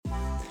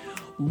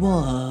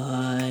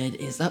What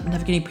is up,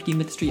 Navigating Preteen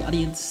Ministry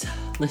audience,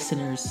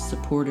 listeners,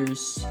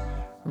 supporters,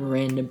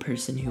 random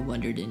person who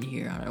wandered in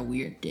here on a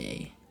weird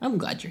day? I'm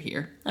glad you're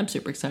here. I'm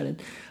super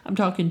excited. I'm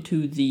talking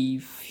to the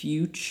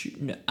future.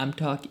 No, I'm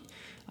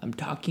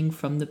talking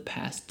from the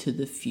past to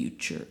the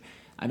future.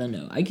 I don't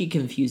know. I get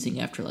confusing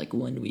after like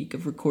 1 week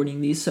of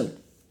recording these. So,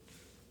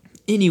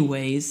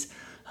 anyways,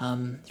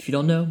 if you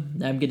don't know,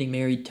 I'm getting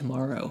married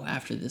tomorrow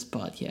after this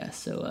podcast,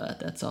 so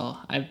that's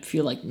all. I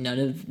feel like none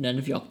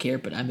of y'all care,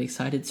 but I'm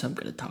excited, so I'm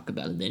gonna talk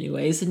about it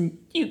anyways. And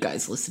you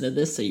guys listen to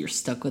this, so you're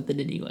stuck with it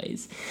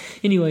anyways.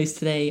 Anyways,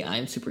 today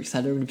I'm super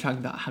excited. We're gonna be talking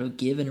about how to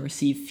give and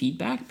receive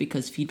feedback,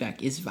 because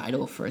feedback is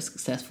vital for a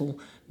successful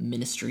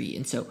ministry.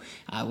 And so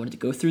I wanted to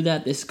go through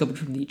that. This is coming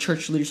from the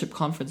Church Leadership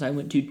Conference I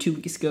went to 2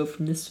 weeks ago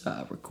from this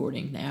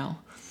recording now.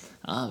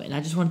 And I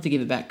just wanted to give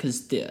it back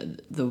because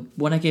the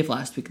one I gave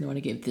last week and the one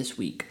I gave this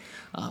week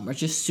are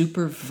just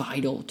super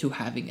vital to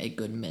having a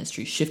good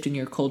ministry. Shifting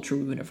your culture,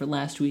 we went over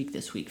last week,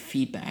 this week,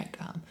 feedback.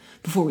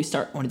 Before we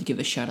start, I wanted to give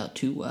a shout out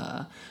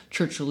to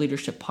Church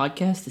Leadership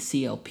Podcast, the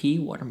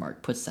CLP.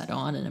 Watermark puts that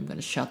on, and I'm going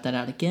to shout that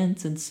out again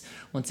since,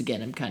 once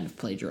again, I'm kind of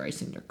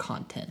plagiarizing their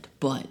content.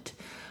 But,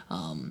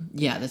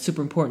 yeah, that's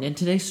super important. And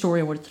today's story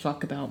I wanted to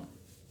talk about,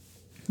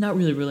 not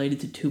really related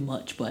to too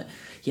much, but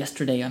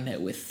yesterday I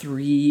met with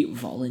 3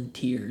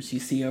 volunteers. You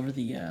see, over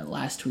the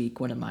last week,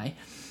 one of my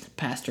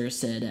pastors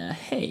said,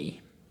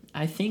 hey,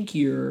 I think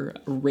your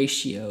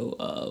ratio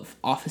of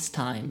office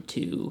time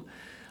to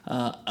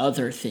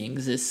other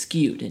things is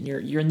skewed, and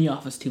you're in the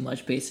office too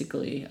much,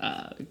 basically.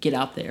 Get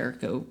out there,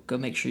 go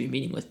make sure you're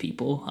meeting with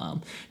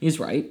people. He's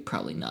right,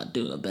 probably not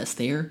doing the best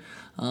there.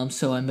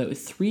 So I met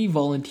with 3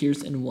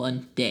 volunteers in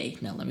 1 day.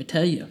 Now, let me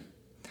tell you,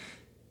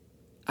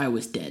 I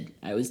was dead.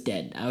 I was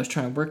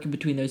trying to work in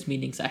between those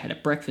meetings. I had a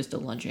breakfast, a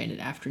lunch, and an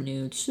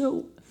afternoon.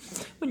 So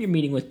when you're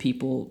meeting with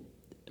people,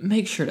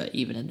 make sure to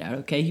even it out,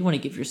 okay? You want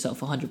to give yourself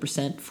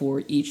 100%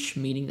 for each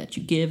meeting that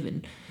you give.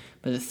 And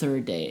by the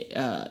 3rd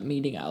day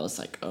meeting, I was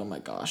like, oh my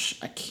gosh,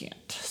 I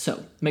can't.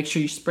 So make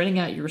sure you're spreading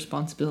out your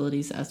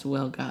responsibilities as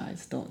well,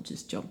 guys. Don't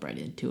just jump right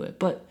into it.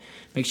 But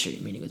make sure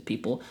you're meeting with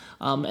people.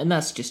 And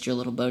that's just your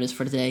little bonus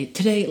for today.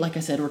 Today, like I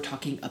said, we're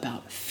talking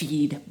about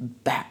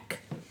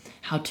feedback.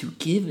 How to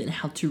give and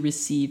how to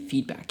receive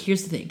feedback.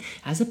 Here's the thing.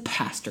 As a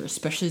pastor,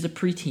 especially as a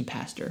preteen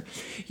pastor,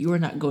 you are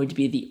not going to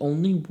be the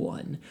only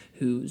one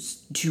who's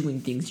doing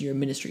things in your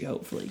ministry,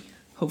 hopefully.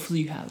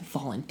 Hopefully you have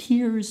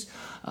volunteers,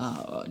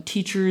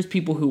 teachers,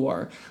 people who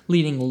are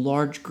leading a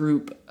large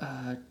group,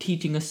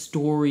 teaching a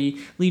story,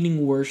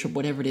 leading worship,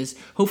 whatever it is.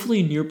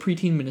 Hopefully in your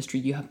preteen ministry,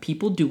 you have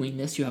people doing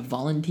this. You have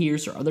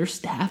volunteers or other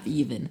staff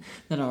even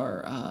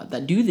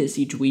that do this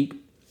each week.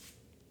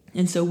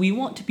 And so we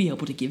want to be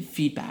able to give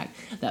feedback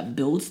that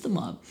builds them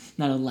up,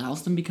 that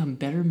allows them to become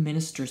better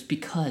ministers,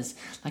 because,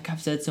 like I've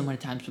said so many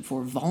times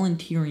before,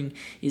 volunteering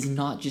is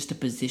not just a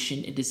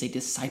position, it is a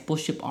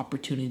discipleship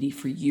opportunity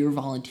for your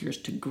volunteers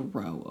to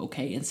grow,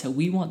 okay? And so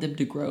we want them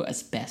to grow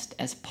as best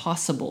as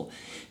possible.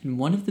 And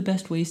one of the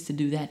best ways to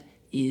do that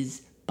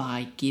is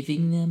by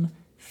giving them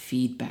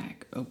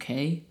feedback,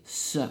 okay?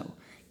 So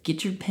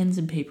get your pens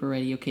and paper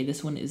ready, okay?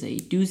 This one is a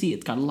doozy.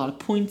 It's got a lot of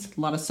points,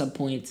 a lot of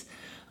subpoints.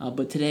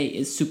 But today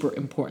is super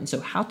important. So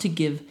how to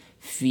give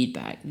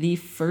feedback. The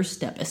first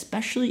step,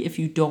 especially if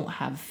you don't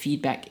have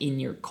feedback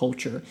in your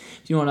culture.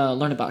 If you want to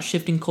learn about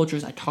shifting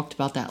cultures, I talked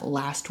about that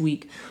last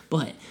week.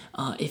 But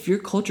if your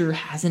culture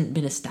hasn't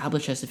been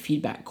established as a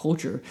feedback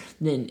culture,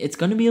 then it's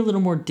going to be a little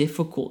more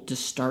difficult to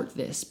start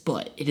this.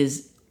 But it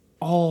is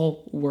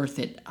all worth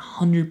it,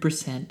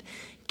 100%.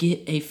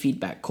 Get a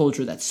feedback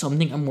culture. That's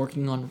something I'm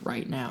working on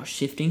right now,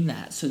 shifting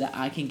that so that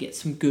I can get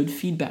some good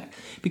feedback.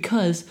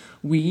 Because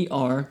we're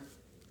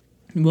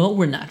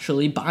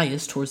naturally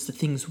biased towards the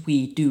things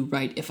we do,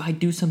 right? If I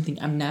do something,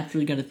 I'm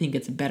naturally going to think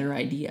it's a better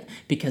idea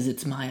because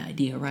it's my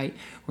idea, right?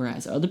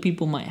 Whereas other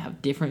people might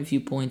have different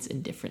viewpoints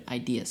and different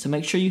ideas. So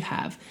make sure you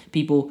have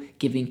people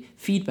giving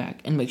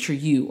feedback and make sure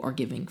you are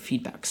giving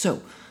feedback.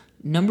 So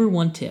number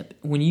 1 tip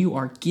when you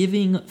are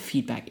giving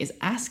feedback is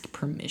ask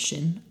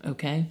permission,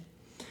 okay?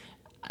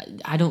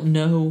 I don't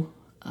know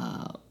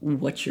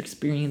what your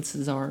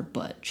experiences are,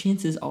 but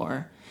chances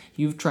are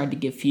you've tried to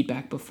give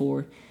feedback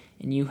before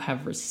and you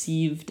have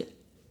received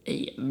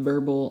a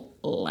verbal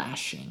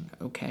lashing,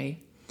 okay?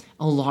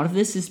 A lot of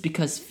this is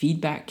because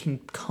feedback can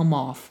come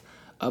off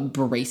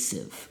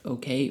abrasive,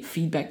 okay?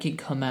 Feedback can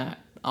come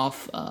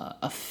off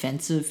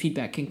offensive.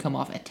 Feedback can come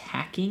off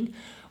attacking,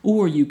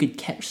 or you could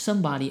catch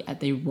somebody at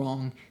the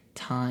wrong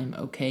time,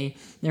 okay?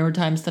 There are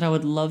times that I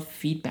would love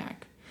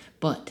feedback,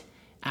 but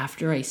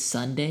after a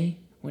Sunday,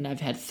 when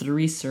I've had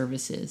 3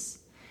 services,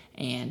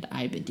 and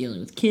I've been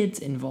dealing with kids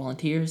and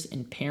volunteers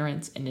and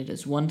parents, and it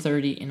is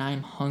 1:30 and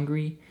I'm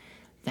hungry,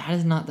 that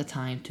is not the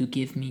time to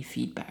give me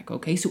feedback,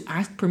 okay? So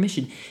ask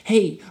permission.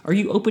 Hey, are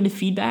you open to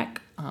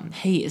feedback?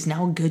 Hey, is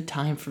now a good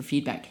time for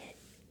feedback?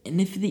 And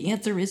if the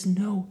answer is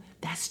no,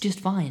 that's just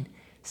fine.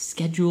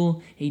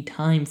 Schedule a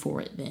time for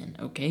it then,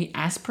 okay?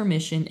 Ask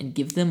permission and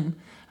give them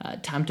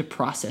time to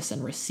process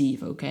and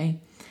receive, okay?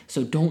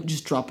 So don't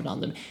just drop it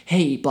on them.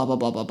 Hey, blah, blah,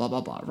 blah, blah, blah,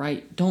 blah, blah,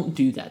 right? Don't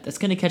do that. That's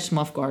going to catch them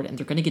off guard, and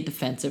they're going to get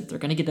defensive. They're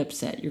going to get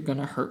upset. You're going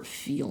to hurt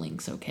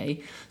feelings,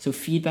 okay? So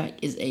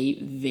feedback is a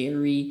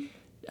very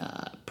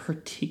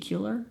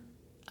particular,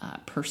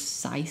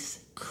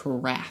 precise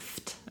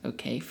craft,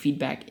 okay?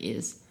 Feedback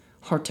is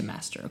hard to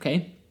master,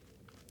 okay?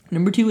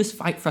 Number 2 is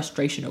fight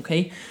frustration,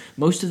 okay?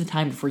 Most of the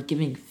time, if we're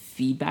giving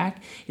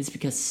feedback, it's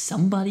because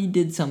somebody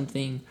did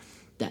something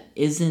that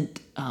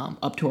isn't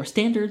up to our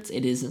standards,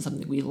 it isn't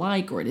something we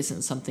like, or it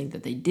isn't something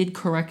that they did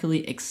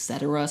correctly,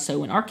 etc.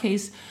 So in our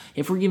case,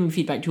 if we're giving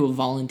feedback to a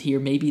volunteer,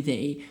 maybe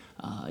they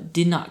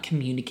did not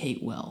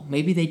communicate well.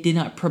 Maybe they did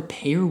not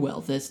prepare well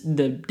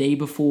the day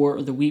before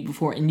or the week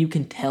before, and you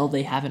can tell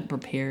they haven't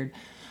prepared.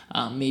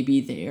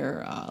 Maybe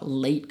they're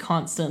late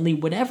constantly,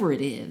 whatever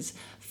it is.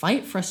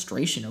 Fight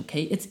frustration,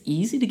 okay? It's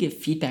easy to give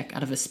feedback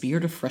out of a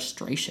spirit of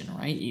frustration,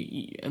 right?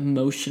 You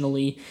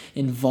emotionally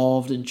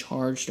involved and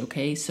charged,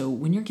 okay? So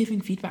when you're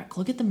giving feedback,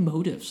 look at the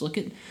motives. Look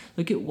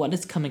at what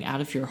is coming out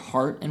of your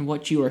heart and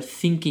what you are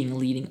thinking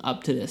leading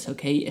up to this,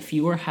 okay? If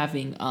you are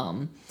having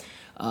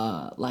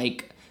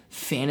like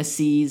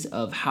fantasies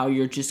of how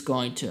you're just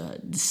going to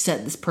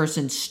set this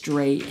person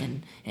straight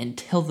and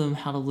tell them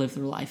how to live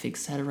their life,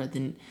 etc.,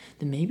 then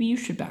maybe you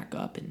should back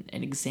up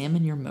and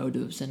examine your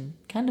motives and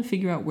kind of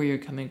figure out where you're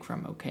coming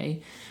from,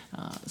 okay?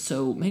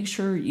 So make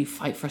sure you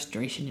fight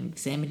frustration and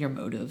examine your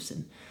motives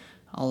and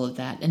all of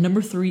that. And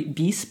number 3,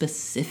 be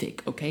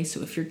specific, okay?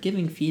 So if you're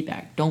giving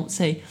feedback, don't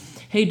say,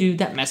 hey, dude,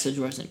 that message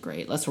wasn't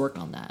great. Let's work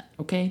on that,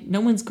 okay?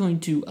 No one's going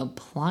to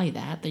apply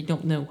that. They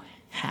don't know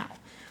how.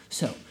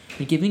 So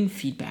when giving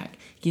feedback,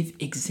 give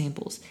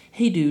examples.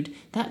 Hey, dude,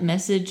 that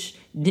message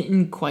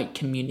didn't quite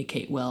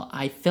communicate well.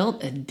 I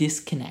felt a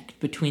disconnect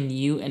between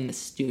you and the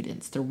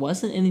students. There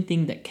wasn't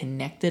anything that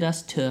connected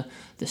us to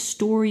the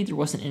story. There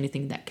wasn't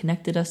anything that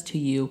connected us to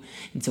you.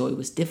 And so it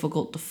was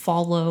difficult to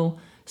follow.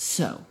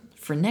 So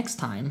for next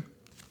time,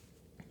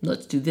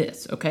 let's do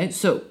this, okay?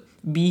 So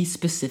be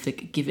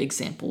specific, give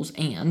examples,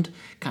 and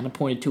kind of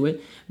pointed to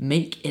it,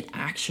 make it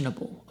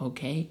actionable,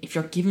 okay? If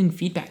you're giving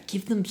feedback,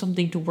 give them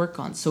something to work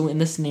on. So in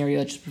this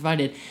scenario I just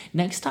provided,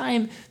 next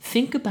time,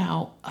 think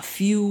about a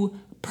few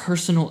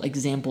personal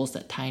examples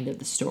that tie into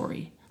the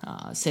story.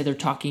 Say they're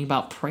talking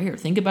about prayer.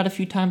 Think about a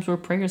few times where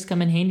prayers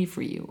come in handy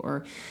for you,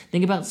 or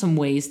think about some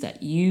ways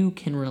that you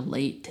can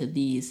relate to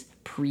these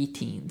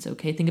preteens,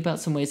 okay? Think about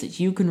some ways that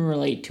you can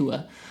relate to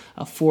a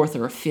 4th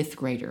or a 5th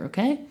grader,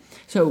 okay?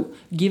 So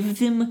give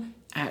them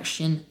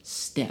action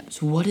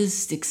steps. What does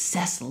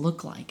success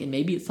look like? And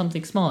maybe it's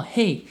something small.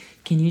 Hey,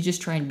 can you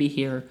just try and be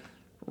here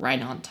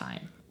right on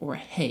time? Or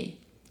hey,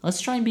 let's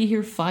try and be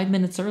here 5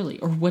 minutes early,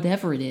 or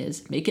whatever it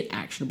is. Make it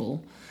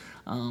actionable.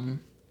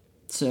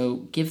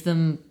 So give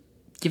them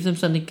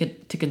something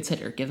to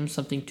consider. Give them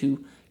something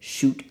to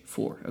shoot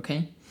for,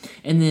 okay?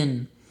 And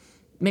then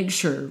make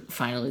sure,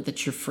 finally,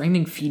 that you're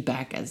framing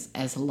feedback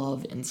as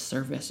love and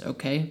service,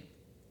 okay?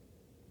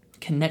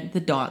 Connect the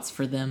dots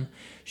for them.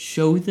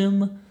 Show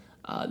them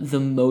the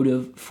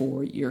motive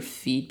for your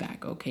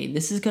feedback, okay?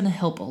 This is going to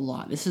help a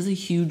lot. This is a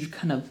huge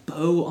kind of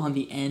bow on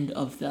the end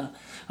of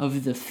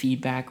the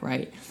feedback,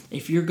 right?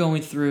 If you're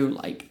going through,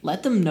 like,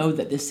 let them know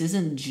that this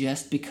isn't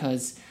just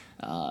because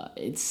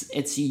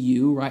it's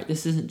you, right?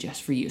 This isn't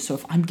just for you. So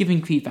if I'm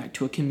giving feedback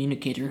to a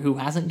communicator who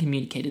hasn't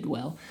communicated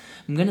well,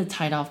 I'm going to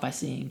tie it off by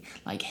saying,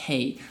 like,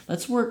 hey,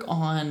 let's work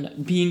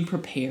on being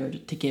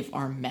prepared to give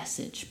our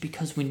message,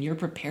 because when you're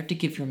prepared to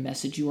give your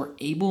message, you are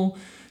able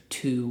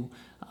to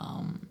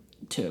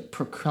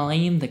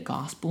proclaim the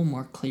gospel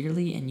more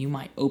clearly, and you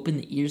might open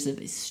the ears of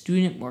a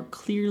student more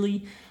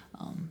clearly.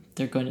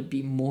 They're going to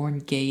be more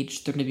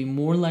engaged. They're going to be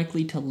more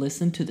likely to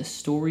listen to the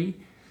story.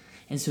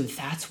 And so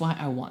that's why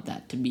I want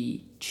that to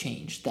be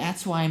changed.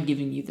 That's why I'm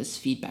giving you this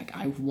feedback.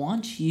 I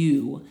want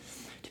you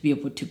to be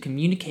able to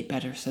communicate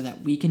better so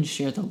that we can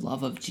share the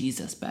love of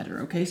Jesus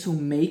better, okay? So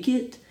make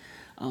it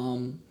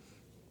known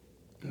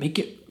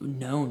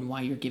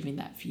why you're giving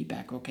that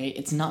feedback, okay?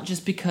 It's not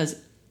just because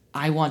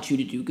I want you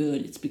to do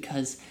good. It's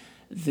because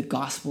the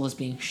gospel is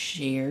being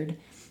shared,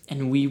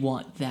 and we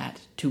want that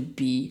to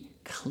be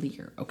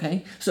clear,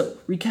 okay? So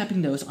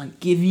recapping those on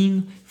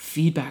giving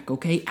feedback,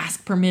 okay?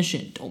 Ask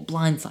permission. Don't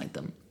blindside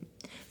them.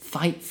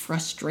 Fight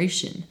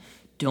frustration.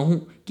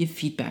 Don't give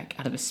feedback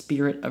out of a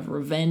spirit of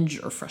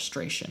revenge or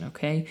frustration,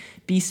 okay?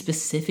 Be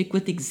specific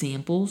with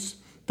examples.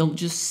 Don't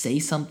just say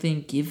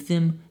something. Give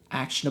them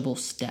actionable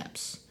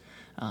steps.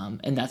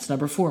 And that's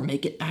number 4.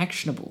 Make it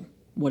actionable.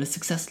 What does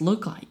success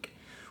look like?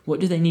 What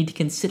do they need to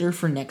consider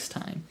for next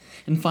time?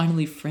 And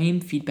finally, frame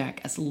feedback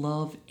as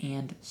love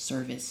and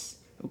service.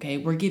 Okay,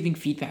 we're giving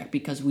feedback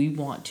because we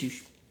want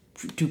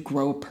to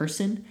grow a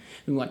person.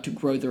 We want to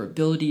grow their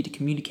ability to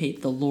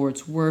communicate the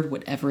Lord's word,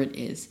 whatever it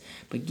is.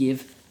 But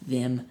give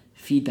them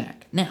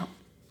feedback. Now,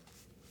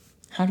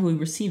 how do we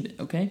receive it,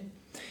 okay?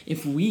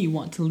 If we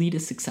want to lead a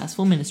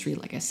successful ministry,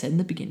 like I said in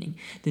the beginning,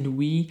 then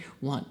we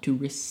want to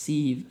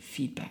receive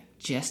feedback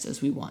just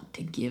as we want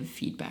to give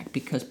feedback,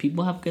 because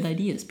people have good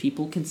ideas.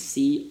 People can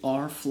see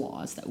our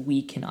flaws that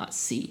we cannot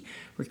see.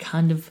 We're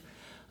kind of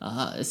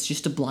It's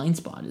just a blind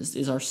spot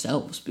is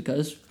ourselves,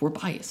 because we're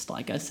biased,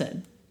 like I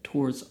said,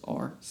 towards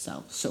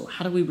ourselves. So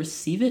how do we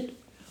receive it?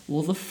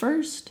 Well, the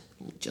first,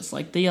 just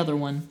like the other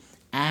one,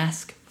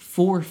 ask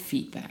for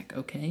feedback,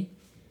 okay?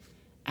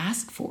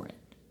 Ask for it.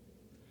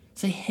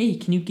 Say, hey,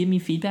 can you give me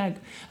feedback?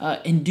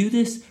 And do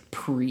this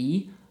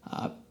pre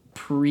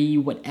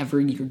whatever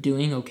you're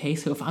doing, okay?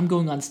 So if I'm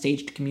going on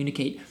stage to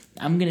communicate,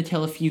 I'm going to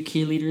tell a few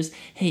key leaders,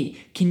 hey,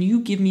 can you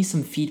give me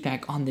some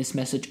feedback on this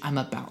message I'm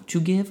about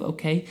to give,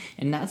 okay?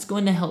 And that's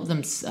going to help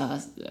them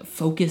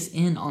focus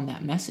in on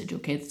that message,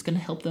 okay? It's going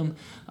to help them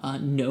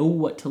know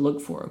what to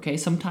look for, okay?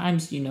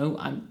 Sometimes,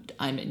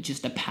 I'm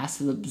just a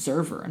passive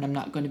observer, and I'm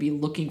not going to be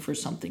looking for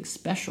something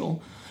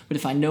special. But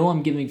if I know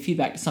I'm giving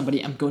feedback to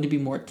somebody, I'm going to be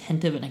more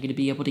attentive, and I'm going to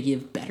be able to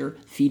give better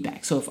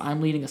feedback. So if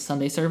I'm leading a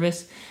Sunday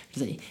service,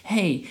 say,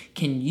 hey,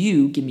 can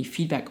you give me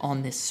feedback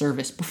on this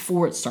service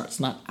before it starts,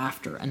 not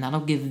after? And that'll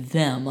give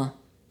them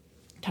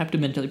time to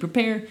mentally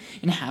prepare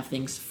and have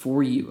things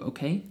for you,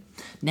 okay?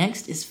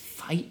 Next is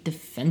fight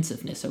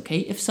defensiveness, okay?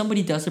 If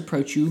somebody does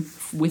approach you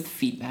with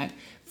feedback,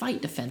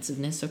 fight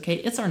defensiveness, okay?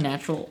 It's our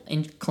natural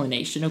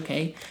inclination,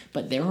 okay?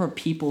 But there are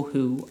people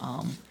who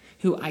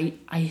I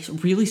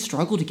really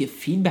struggle to give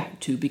feedback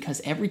to,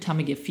 because every time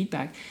I give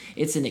feedback,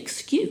 it's an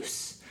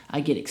excuse. I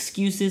get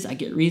excuses, I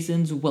get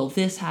reasons, well,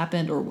 this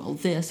happened, or well,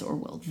 this, or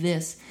well,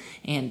 this,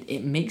 and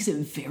it makes it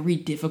very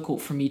difficult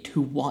for me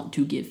to want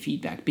to give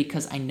feedback,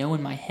 because I know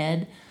in my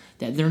head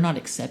that they're not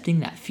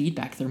accepting that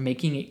feedback. They're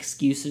making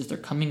excuses, they're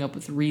coming up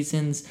with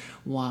reasons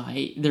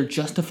why they're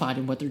justified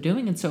in what they're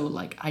doing, and so,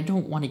 I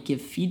don't want to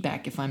give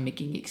feedback if I'm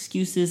making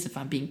excuses, if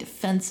I'm being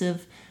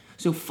defensive.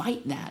 So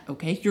fight that,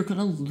 okay? You're going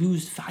to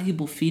lose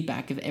valuable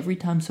feedback if every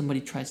time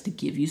somebody tries to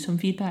give you some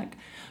feedback,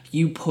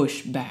 you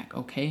push back,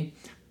 okay?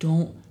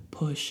 Don't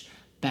push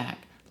back.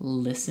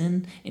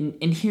 Listen.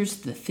 And here's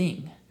the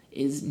thing,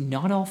 is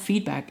not all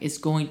feedback is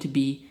going to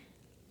be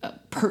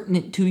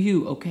pertinent to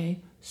you, okay?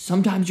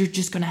 Sometimes you're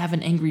just going to have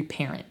an angry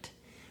parent,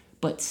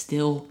 but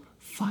still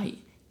fight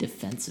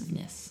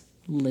defensiveness.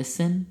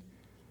 Listen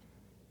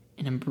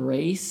and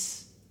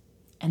embrace,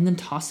 and then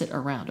toss it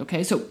around,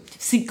 okay? So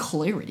seek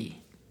clarity.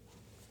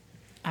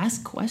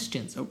 Ask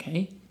questions,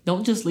 okay?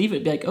 Don't just leave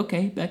it, be like,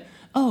 okay,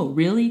 oh,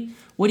 really?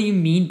 What do you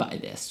mean by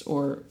this?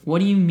 Or what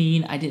do you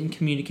mean I didn't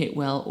communicate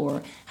well?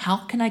 Or how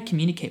can I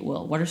communicate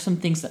well? What are some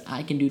things that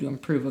I can do to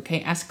improve,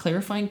 okay? Ask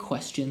clarifying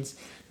questions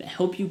that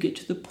help you get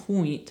to the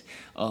point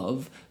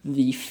of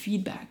the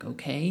feedback,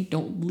 okay?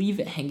 Don't leave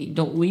it hanging.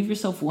 Don't leave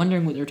yourself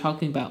wondering what they're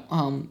talking about,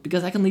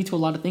 because that can lead to a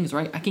lot of things,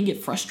 right? I can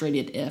get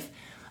frustrated if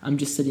I'm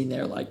just sitting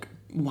there like,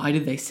 why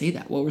did they say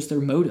that? What was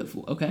their motive,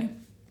 okay?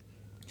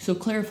 So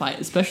clarify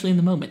it, especially in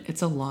the moment.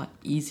 It's a lot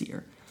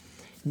easier.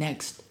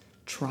 Next,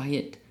 try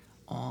it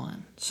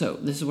on. So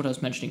this is what I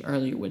was mentioning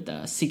earlier with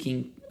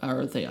seeking,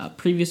 or the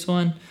previous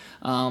one.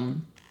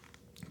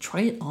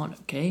 Try it on,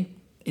 okay?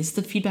 Is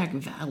the feedback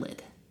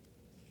valid?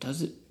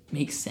 Does it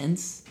make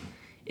sense?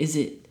 Is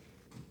it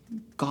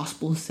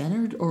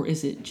gospel-centered, or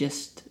is it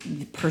just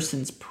the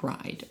person's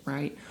pride,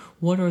 right?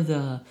 What are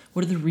the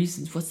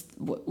reasons?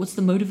 What's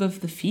the motive of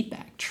the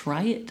feedback?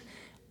 Try it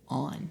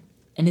on.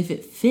 And if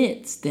it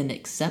fits, then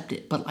accept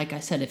it. But like I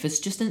said, if it's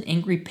just an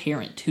angry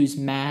parent who's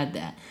mad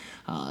that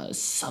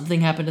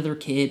something happened to their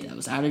kid that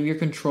was out of your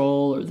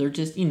control, or they're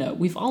just,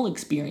 we've all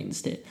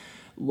experienced it.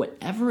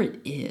 Whatever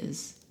it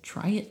is,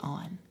 try it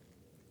on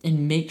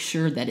and make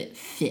sure that it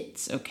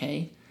fits,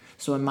 okay?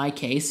 So in my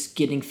case,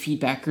 getting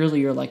feedback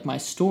earlier, like my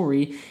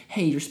story,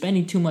 hey, you're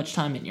spending too much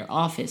time in your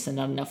office and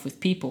not enough with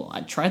people.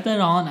 I tried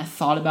that on, I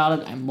thought about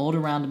it, I mulled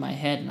around in my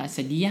head, and I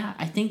said, yeah,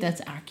 I think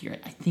that's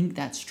accurate. I think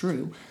that's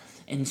true.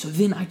 And so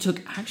then I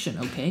took action,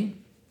 okay?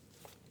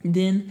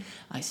 Then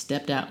I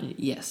stepped out and,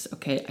 yes,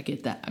 okay, I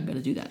get that. I'm going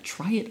to do that.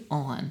 Try it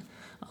on.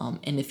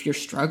 And if you're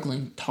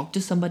struggling, talk to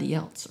somebody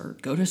else, or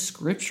go to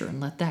scripture and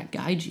let that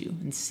guide you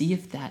and see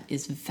if that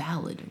is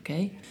valid,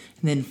 okay?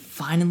 And then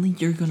finally,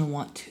 you're going to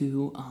want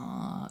to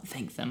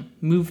thank them,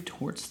 move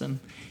towards them,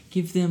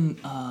 give them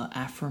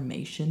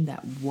affirmation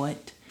that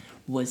what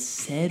was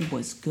said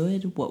was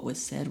good, what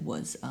was said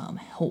was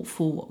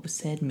helpful, what was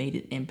said made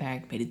an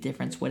impact, made a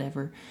difference,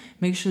 whatever.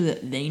 Make sure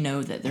that they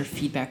know that their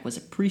feedback was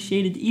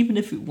appreciated, even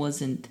if it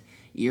wasn't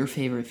your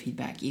favorite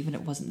feedback, even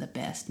if it wasn't the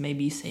best.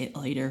 Maybe you say it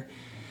later.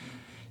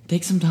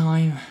 Take some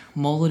time,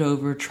 mull it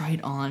over, try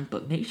it on,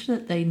 but make sure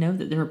that they know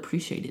that they're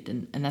appreciated,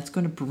 and that's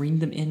going to bring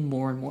them in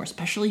more and more,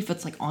 especially if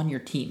it's like on your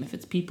team. If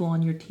it's people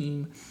on your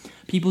team,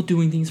 people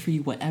doing things for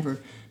you, whatever,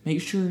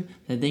 make sure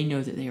that they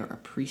know that they are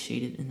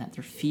appreciated and that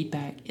their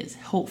feedback is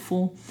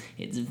helpful,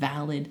 it's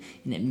valid,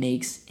 and it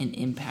makes an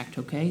impact,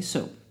 okay?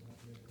 So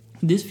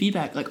this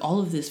feedback, like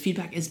all of this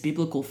feedback, is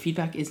biblical.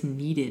 Feedback is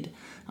needed.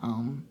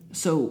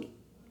 So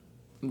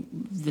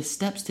the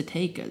steps to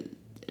take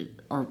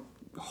are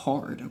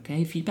hard,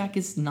 okay? Feedback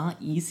is not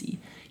easy.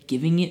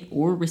 Giving it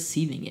or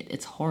receiving it,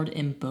 it's hard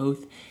in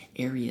both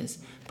areas,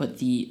 but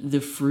the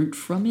fruit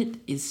from it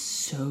is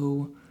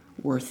so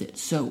worth it.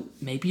 So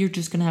maybe you're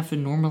just gonna have to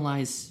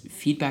normalize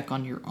feedback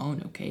on your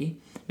own, okay?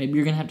 Maybe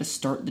you're going to have to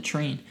start the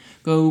train.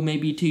 Go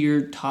maybe to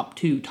your top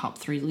 2, top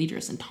 3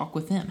 leaders and talk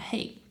with them.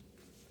 Hey,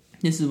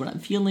 this is what I'm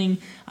feeling.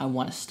 I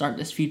want to start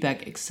this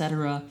feedback,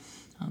 etc.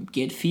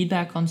 Get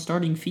feedback on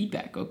starting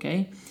feedback,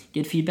 okay?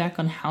 Get feedback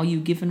on how you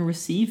give and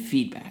receive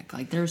feedback.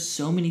 Like, there's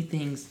so many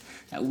things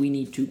that we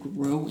need to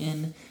grow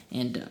in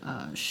and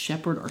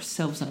shepherd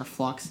ourselves and our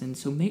flocks in.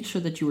 So make sure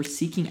that you are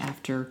seeking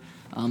after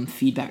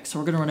feedback. So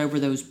we're going to run over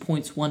those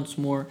points once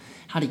more.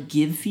 How to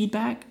give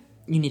feedback.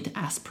 You need to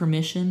ask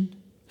permission,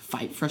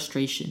 fight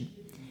frustration,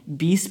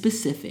 be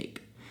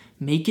specific,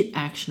 make it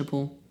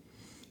actionable,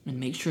 and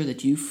make sure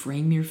that you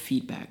frame your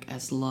feedback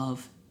as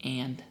love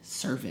and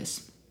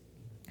service.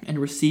 And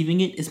receiving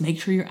it is make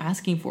sure you're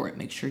asking for it.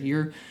 Make sure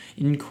you're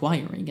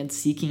inquiring and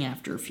seeking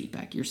after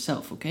feedback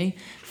yourself, okay?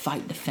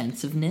 Fight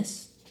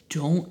defensiveness.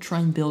 Don't try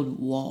and build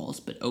walls,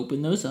 but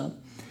open those up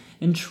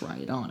and try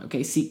it on,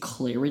 okay? Seek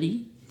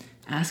clarity.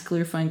 Ask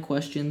clarifying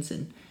questions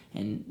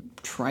and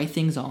try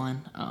things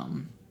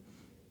on.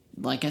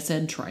 Like I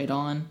said, try it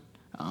on.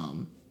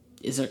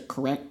 Is it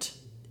correct?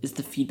 Is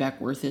the feedback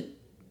worth it?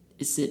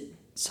 Is it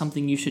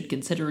something you should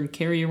consider and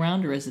carry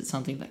around, or is it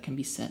something that can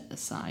be set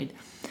aside?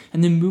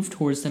 And then move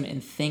towards them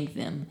and thank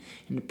them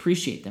and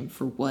appreciate them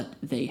for what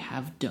they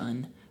have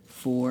done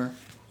for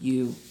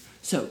you.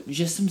 So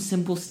just some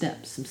simple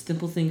steps, some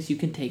simple things you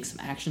can take, some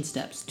action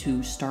steps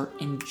to start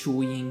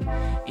enjoying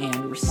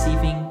and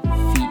receiving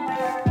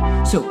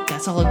feedback. So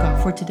that's all I've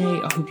got for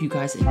today. I hope you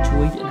guys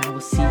enjoyed, and I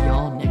will see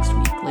y'all next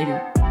week.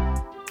 Later.